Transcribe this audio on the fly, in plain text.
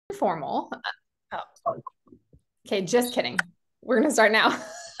Formal. Oh, okay, just kidding. We're gonna start now.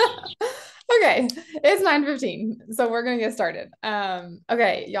 Okay, it's 9:15, so we're gonna get started.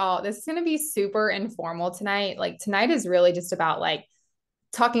 Okay, y'all, this is gonna be super informal tonight. Like tonight is really just about like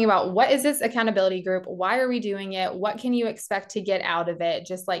talking about what is this accountability group? Why are we doing it? What can you expect to get out of it?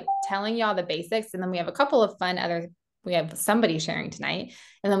 Just like telling y'all the basics. And then we have a couple of we have somebody sharing tonight.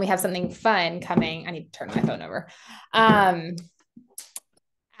 And then we have something fun coming. I need to turn my phone over. Um,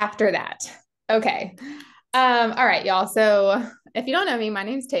 After that. Okay. All right, y'all. So if you don't know me, my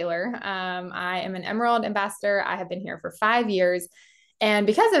name's Taylor. I am an Emerald ambassador. I have been here for 5 years. And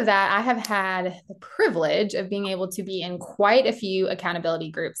because of that, I have had the privilege of being able to be in quite a few accountability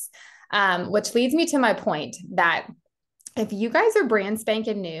groups, which leads me to my point that if you guys are brand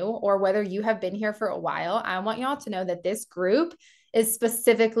spanking new, or whether you have been here for a while, I want y'all to know that this group is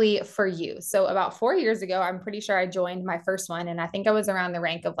specifically for you. So about 4 years ago, I'm pretty sure I joined my first one, and I think I was around the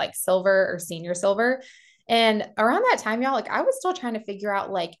rank of like silver or senior silver. And around that time, y'all, like I was still trying to figure out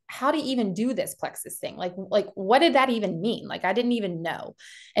like how to even do this plexus thing. Like what did that even mean? Like I didn't even know.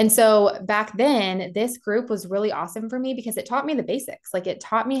 And so back then, this group was really awesome for me because it taught me the basics. Like it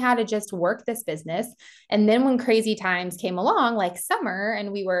taught me how to just work this business. And then when crazy times came along, like summer,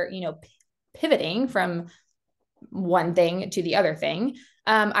 and we were, pivoting from one thing to the other thing,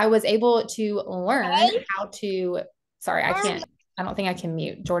 I was able to learn how to, sorry, I don't think I can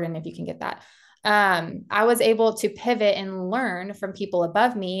mute Jordan if you can get that. I was able to pivot and learn from people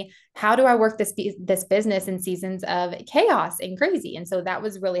above me. How do I work this business in seasons of chaos and crazy? And so that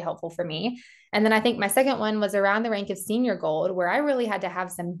was really helpful for me. And then I think my second one was around the rank of senior gold, where I really had to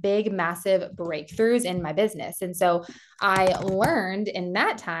have some big, massive breakthroughs in my business. And so I learned in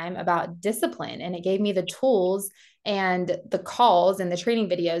that time about discipline, and it gave me the tools and the calls and the training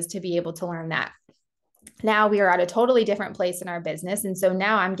videos to be able to learn that. Now we are at a totally different place in our business. And so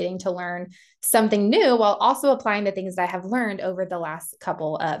now I'm getting to learn something new while also applying the things that I have learned over the last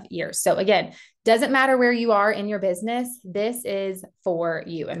couple of years. So again, doesn't matter where you are in your business, this is for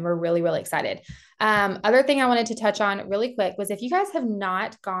you. And we're really, really excited. Other thing I wanted to touch on really quick was if you guys have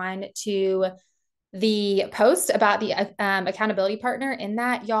not gone to the post about the accountability partner, in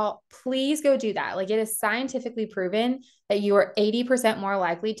that, y'all, please go do that. Like it is scientifically proven that you are 80% more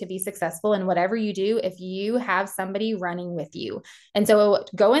likely to be successful in whatever you do if you have somebody running with you. And so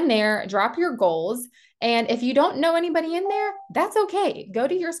go in there, drop your goals. And if you don't know anybody in there, that's okay. Go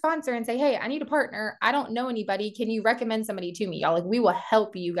to your sponsor and say, hey, I need a partner. I don't know anybody. Can you recommend somebody to me? Y'all, like we will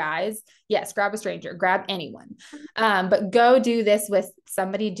help you guys. Yes, grab a stranger, grab anyone. But go do this with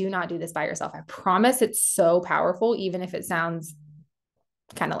somebody. Do not do this by yourself. I promise it's so powerful, even if it sounds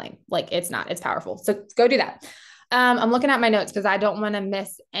kind of lame. Like it's not, it's powerful. So go do that. I'm looking at my notes because I don't want to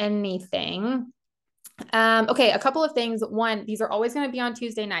miss anything. Okay, a couple of things. One, these are always going to be on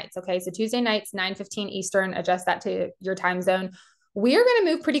Tuesday nights. Okay, so Tuesday nights, 9:15 Eastern, adjust that to your time zone. We are going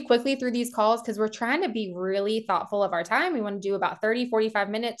to move pretty quickly through these calls because we're trying to be really thoughtful of our time. We want to do about 30, 45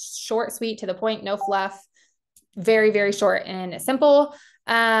 minutes, short, sweet, to the point, no fluff, very, very short and simple.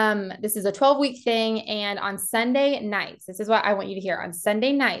 This is a 12-week thing. And on Sunday nights, this is what I want you to hear. On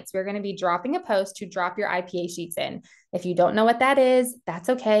Sunday nights, we're going to be dropping a post to drop your IPA sheets in. If you don't know what that is, that's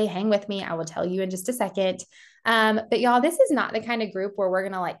okay. Hang with me. I will tell you in just a second. But y'all, this is not the kind of group where we're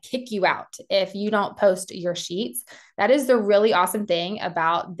going to like kick you out if you don't post your sheets. That is the really awesome thing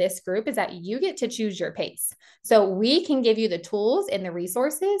about this group, is that you get to choose your pace. So we can give you the tools and the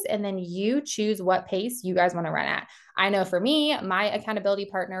resources, and then you choose what pace you guys want to run at. I know for me, my accountability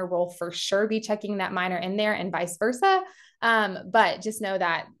partner will for sure be checking that minor in there, and vice versa. But just know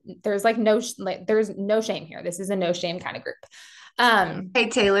that there's there's no shame here. This is a no shame kind of group. Hey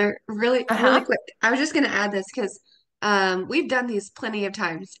Taylor, really, really Uh-huh. quick. I was just going to add this because we've done these plenty of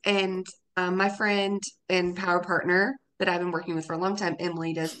times, and my friend and power partner that I've been working with for a long time,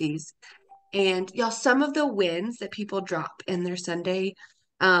 Emily, does these. And y'all, some of the wins that people drop in their Sunday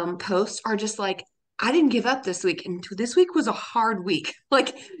posts are just like, I didn't give up this week, and this week was a hard week.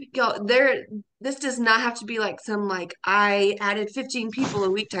 Like, y'all, this does not have to be like some like I added 15 people a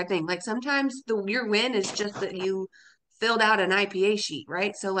week type thing. Like sometimes your win is just that you filled out an IPA sheet,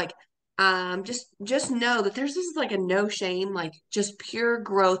 right? So like, just know that there's this like a no shame, like just pure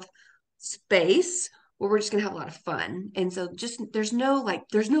growth space where we're just gonna have a lot of fun. And so just there's no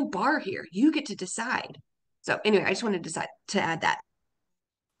bar here. You get to decide. So anyway, I just wanted to decide to add that.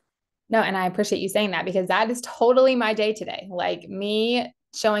 No, and I appreciate you saying that because that is totally my day today. Like me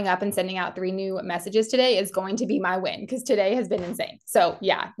showing up and sending out 3 new messages today is going to be my win because today has been insane. So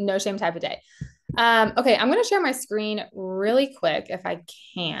yeah, no shame type of day. Okay, I'm going to share my screen really quick if I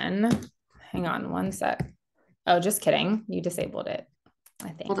can. Hang on one sec. Oh, just kidding. You disabled it. I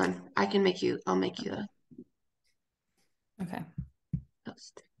think. Hold on. I'll make you a Okay.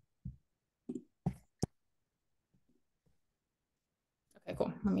 host. Okay,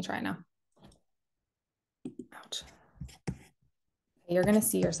 cool. Let me try it now. Ouch. You're going to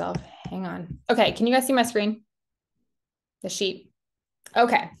see yourself. Hang on. Okay. Can you guys see my screen? The sheet.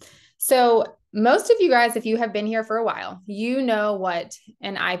 Okay. So most of you guys, if you have been here for a while, you know what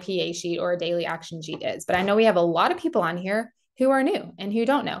an IPA sheet or a daily action sheet is. But I know we have a lot of people on here who are new and who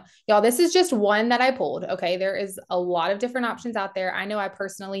don't know. Y'all, this is just one that I pulled. Okay. There is a lot of different options out there. I know I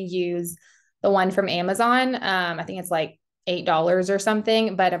personally use the one from Amazon. I think it's like $8 or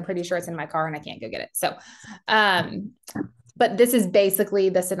something, but I'm pretty sure it's in my car and I can't go get it. So, but this is basically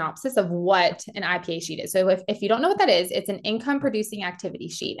the synopsis of what an IPA sheet is. So if you don't know what that is, it's an income producing activity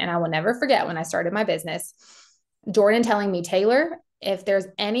sheet. And I will never forget when I started my business, Jordan telling me, Taylor, if there's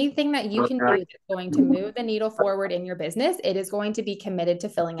anything that you can do that's going to move the needle forward in your business, it is going to be committed to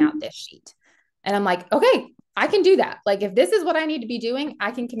filling out this sheet. And I'm like, okay, I can do that. Like if this is what I need to be doing,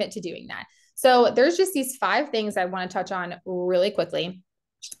 I can commit to doing that. So there's just these 5 things I want to touch on really quickly.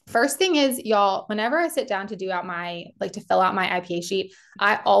 First thing is, y'all, whenever I sit down to to fill out my IPA sheet,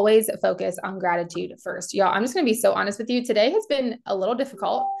 I always focus on gratitude first. Y'all, I'm just going to be so honest with you. Today has been a little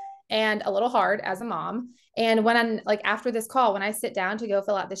difficult and a little hard as a mom. And when I'm like, after this call, when I sit down to go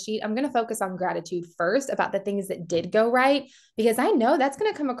fill out the sheet, I'm going to focus on gratitude first about the things that did go right, because I know that's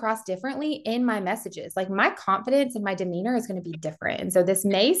going to come across differently in my messages. Like my confidence and my demeanor is going to be different. And so this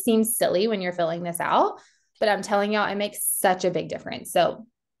may seem silly when you're filling this out, but I'm telling y'all, it makes such a big difference. So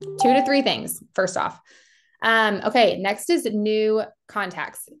 2 to 3 things, first off. Okay, next is new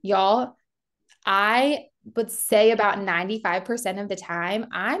contacts. Y'all, I would say about 95% of the time,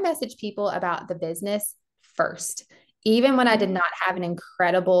 I message people about the business first. Even when I did not have an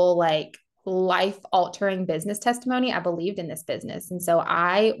incredible, like, life altering business testimony, I believed in this business. And so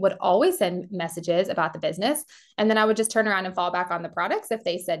I would always send messages about the business. And then I would just turn around and fall back on the products if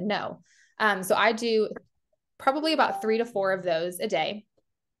they said no. So I do probably about 3 to 4 of those a day.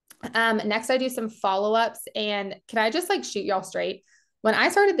 Next, I do some follow-ups. And can I just like shoot y'all straight? When I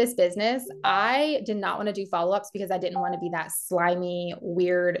started this business, I did not want to do follow-ups because I didn't want to be that slimy,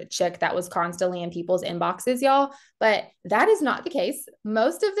 weird chick that was constantly in people's inboxes, y'all. But that is not the case.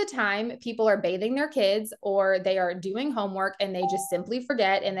 Most of the time, people are bathing their kids or they are doing homework and they just simply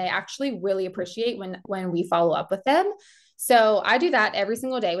forget, and they actually really appreciate when we follow up with them. So I do that every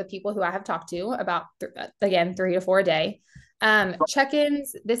single day with people who I have talked to about, again, 3 to 4 a day.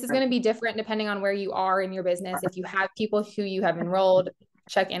 Check-ins, this is going to be different depending on where you are in your business. If you have people who you have enrolled,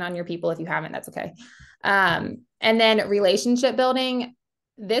 check in on your people. If you haven't, that's okay. And then relationship building.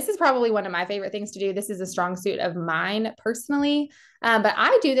 This is probably one of my favorite things to do. This is a strong suit of mine personally. But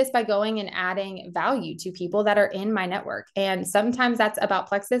I do this by going and adding value to people that are in my network. And sometimes that's about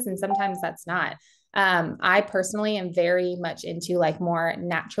Plexus and sometimes that's not. I personally am very much into like more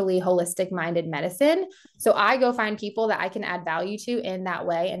naturally holistic minded medicine. So I go find people that I can add value to in that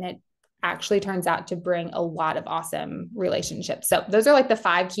way. And it actually turns out to bring a lot of awesome relationships. So those are like the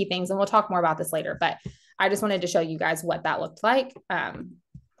 5 key things. And we'll talk more about this later, but I just wanted to show you guys what that looked like.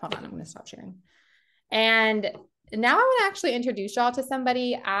 Hold on, I'm going to stop sharing. And now I want to actually introduce y'all to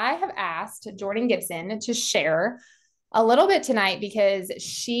somebody. I have asked Jordan Gibson to share a little bit tonight because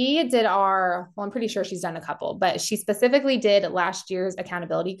she did well, I'm pretty sure she's done a couple, but she specifically did last year's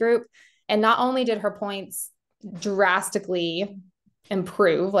accountability group. And not only did her points drastically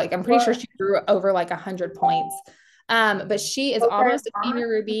improve, like I'm pretty sure she grew over like 100 points. But she is almost a senior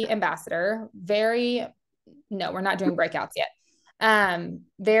Ruby ambassador. No, we're not doing breakouts yet.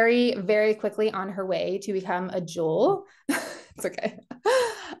 Very, very quickly on her way to become a jewel. It's okay.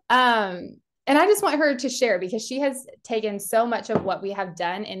 And I just want her to share because she has taken so much of what we have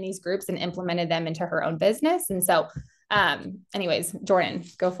done in these groups and implemented them into her own business. And so, anyways, Jordan,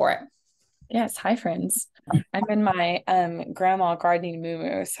 go for it. Yes. Hi, friends. I'm in my grandma gardening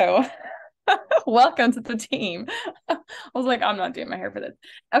moo-moo. So welcome to the team. I was like, I'm not doing my hair for this.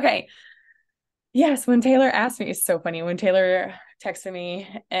 Okay. Yes, when Taylor asked me, it's so funny. When Taylor texted me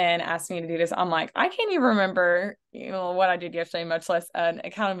and asked me to do this, I'm like, I can't even remember, what I did yesterday, much less an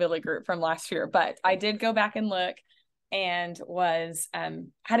accountability group from last year. But I did go back and look and was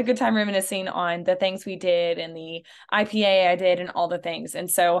had a good time reminiscing on the things we did and the IPA I did and all the things.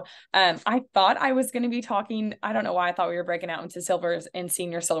 And so I thought I was going to be talking, I don't know why I thought we were breaking out into silvers and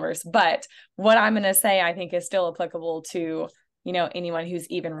senior silvers, but what I'm going to say I think is still applicable to, anyone who's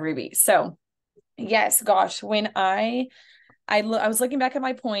even Ruby. So yes, gosh, when I was looking back at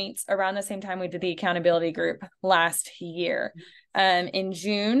my points around the same time we did the accountability group last year, in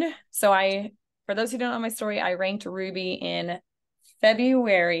June. So for those who don't know my story, I ranked Ruby in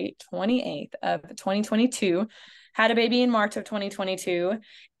February 28th of 2022, had a baby in March of 2022,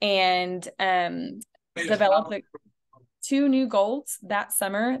 and developed 2 new golds that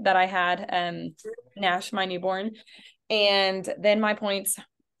summer that I had Nash, my newborn. And then my points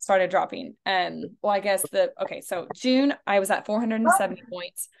started dropping. Well, I guess so June, I was at 470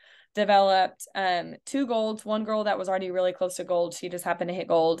 points, developed 2 golds, 1 girl that was already really close to gold. She just happened to hit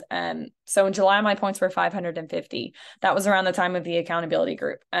gold. So in July, my points were 550. That was around the time of the accountability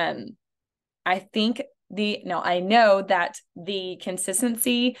group. I know that the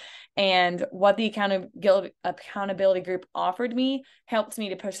consistency and what the accountability group offered me helped me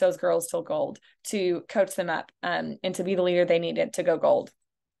to push those girls till gold, to coach them up, and to be the leader they needed to go gold.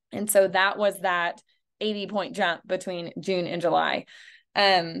 And so that was that 80-point jump between June and July.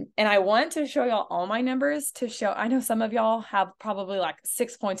 And I want to show y'all all my numbers to show. I know some of y'all have probably like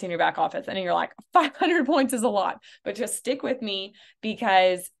 6 points in your back office and you're like, 500 points is a lot, but just stick with me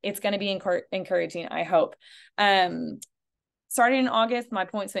because it's going to be encouraging, I hope. Starting in August, my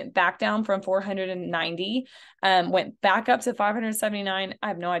points went back down from 490, went back up to 579. I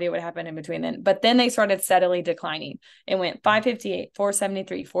have no idea what happened in between then, but then they started steadily declining. It went 558,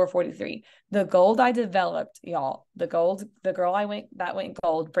 473, 443. The gold I developed, y'all, the girl that went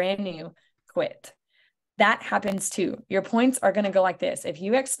gold, brand new, quit. That happens too. Your points are going to go like this. If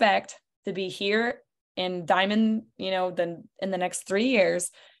you expect to be here in diamond, then in the next 3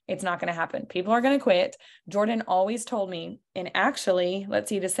 years, it's not going to happen. People are going to quit. Jordan always told me, and actually, let's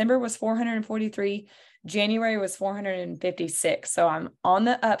see, December was 443. January was 456. So I'm on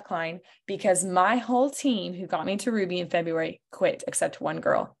the upcline because my whole team who got me to Ruby in February quit except 1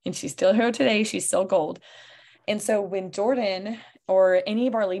 girl. And she's still here today. She's still gold. And so when Jordan or any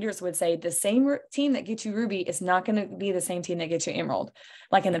of our leaders would say the same team that gets you Ruby is not going to be the same team that gets you Emerald.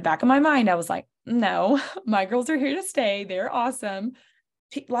 Like in the back of my mind, I was like, no, my girls are here to stay. They're awesome.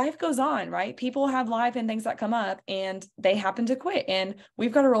 Life goes on, right? People have life and things that come up and they happen to quit, and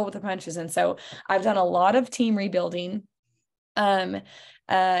we've got to roll with the punches. And so I've done a lot of team rebuilding, and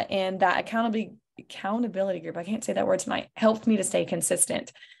that accountability group, I can't say that word tonight, helped me to stay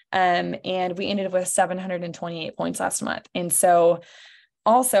consistent. And we ended with 728 points last month. And so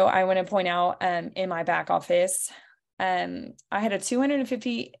also I want to point out, in my back office, I had a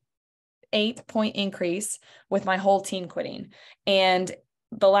 258-point increase with my whole team quitting. And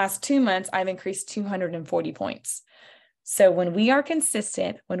the last 2 months, I've increased 240 points. So when we are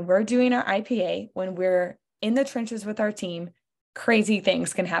consistent, when we're doing our IPA, when we're in the trenches with our team, crazy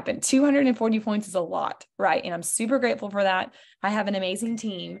things can happen. 240 points is a lot, right? And I'm super grateful for that. I have an amazing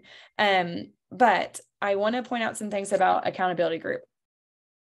team. But I want to point out some things about accountability group.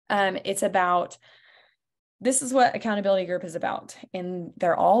 This is what accountability group is about. And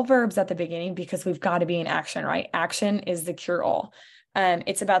they're all verbs at the beginning because we've got to be in action, right? Action is the cure all.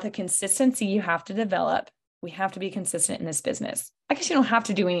 It's about the consistency you have to develop. We have to be consistent in this business. I guess you don't have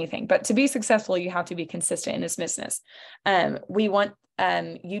to do anything, but to be successful, you have to be consistent in this business. We want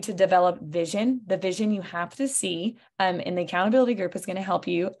you to develop vision. The vision you have to see, and the accountability group is going to help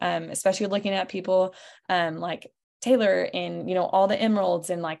you, especially looking at people like Taylor and, all the emeralds,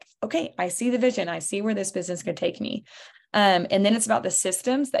 and like, okay, I see the vision. I see where this business could take me. And then it's about the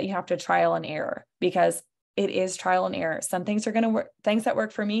systems that you have to trial and error, because it is trial and error. Some things are going to work. Things that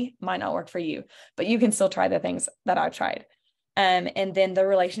work for me might not work for you, but you can still try the things that I've tried. And then the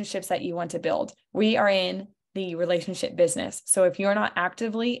relationships that you want to build. We are in the relationship business. So if you're not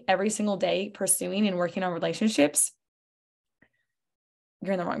actively every single day pursuing and working on relationships,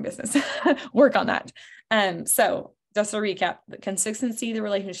 you're in the wrong business. Work on that. So just to recap: the consistency, the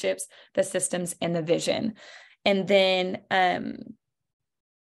relationships, the systems, and the vision. And then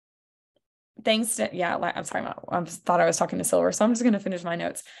things to, I'm sorry, I thought I was talking to Silver, so I'm just going to finish my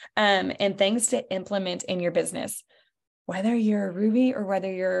notes. And things to implement in your business, whether you're Ruby or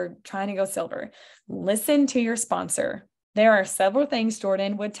whether you're trying to go silver. Listen to your sponsor. There are several things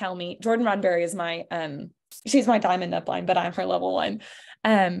Jordan would tell me. Jordan Roddenberry is my, she's my diamond upline, but I'm her level 1.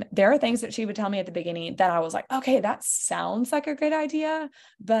 There are things that she would tell me at the beginning that I was like, okay, that sounds like a good idea,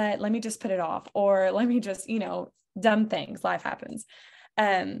 but let me just put it off, or let me just, dumb things, life happens.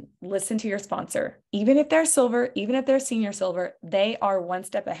 Listen to your sponsor. Even if they're silver, even if they're senior silver, they are one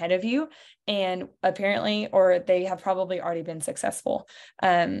step ahead of you, and apparently, or they have probably already been successful,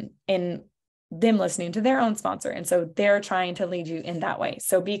 in them listening to their own sponsor. And so they're trying to lead you in that way.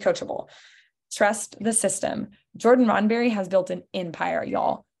 So be coachable. Trust the system. Jordan Roddenberry has built an empire,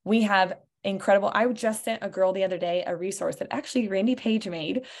 y'all. We have incredible. I just sent a girl the other day a resource that actually Randy Page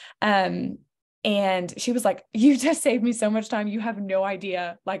made. And she was like, you just saved me so much time. You have no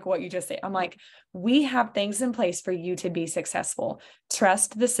idea like what you just say. I'm like, we have things in place for you to be successful.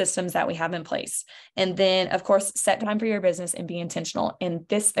 Trust the systems that we have in place. And then, of course, set time for your business and be intentional. And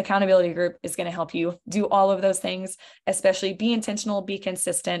this accountability group is going to help you do all of those things, especially be intentional, be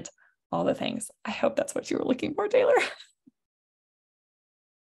consistent, all the things. I hope that's what you were looking for, Taylor.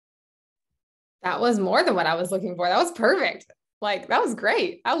 That was more than what I was looking for. That was perfect. Like, that was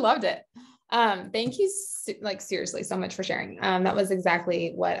great. I loved it. Thank you, like, seriously, so much for sharing. That was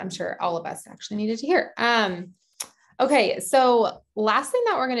exactly what I'm sure all of us actually needed to hear. Okay, so last thing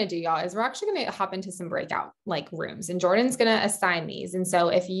that we're going to do, y'all, is we're actually going to hop into some breakout like rooms, and Jordan's going to assign these. And so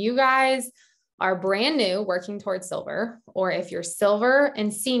if you guys are brand new working towards silver, or if you're silver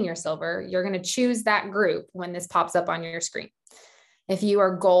and senior silver, you're going to choose that group when this pops up on your screen. If you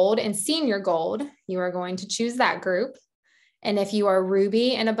are gold and senior gold, you are going to choose that group. And if you are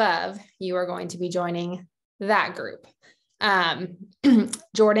ruby and above, you are going to be joining that group.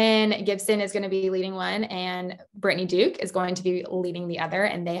 Jordan Gibson is going to be leading one, and Brittany Duke is going to be leading the other.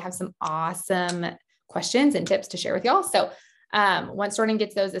 And they have some awesome questions and tips to share with y'all. So once Jordan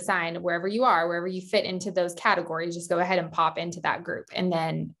gets those assigned, wherever you are, wherever you fit into those categories, just go ahead and pop into that group. And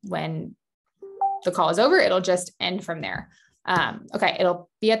then when the call is over, it'll just end from there. Okay, it'll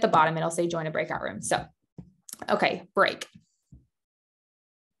be at the bottom. It'll say join a breakout room. So, okay, break.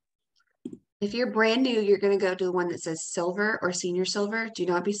 If you're brand new, you're going to go to the one that says silver or senior silver. Do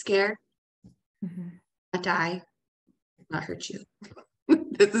not be scared. Mm-hmm. Not die, not hurt you.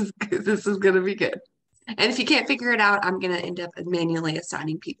 This is going to be good. And if you can't figure it out, I'm going to end up manually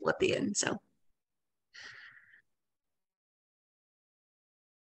assigning people at the end. So.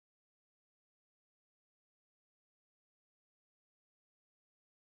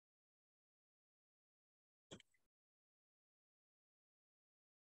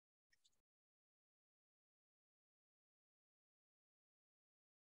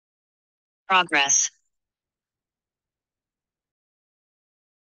 Progress.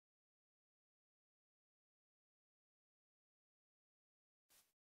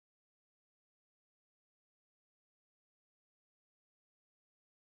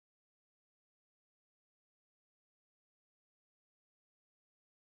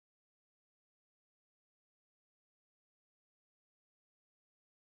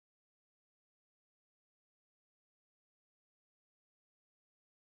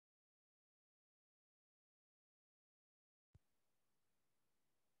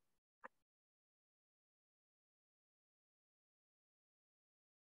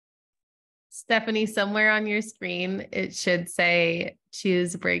 Stephanie, somewhere on your screen, it should say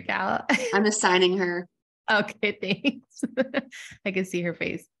choose breakout. I'm assigning her. Okay, thanks. I can see her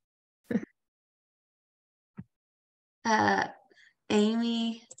face.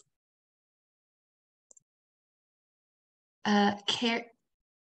 Amy. Kylie,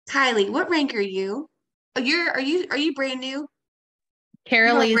 what rank are you? Oh, are you brand new?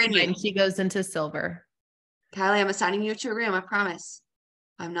 Carolee is brand new. mine. She goes into silver. Kylie, I'm assigning you to a room, I promise.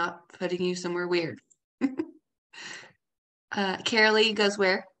 I'm not putting you somewhere weird. Carolee goes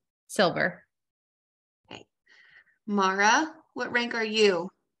where? Silver. Okay. Mara, what rank are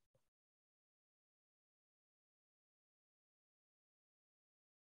you?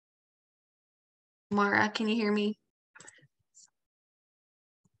 Mara, can you hear me?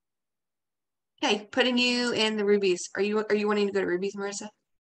 Okay, putting you in the rubies. Are you wanting to go to rubies, Marissa?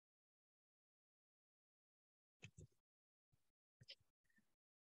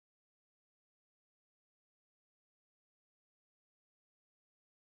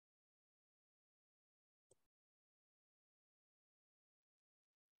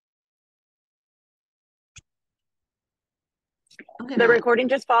 The recording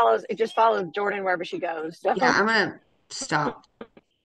just follows. It just follows Jordan wherever she goes. So. Yeah, I'm gonna stop.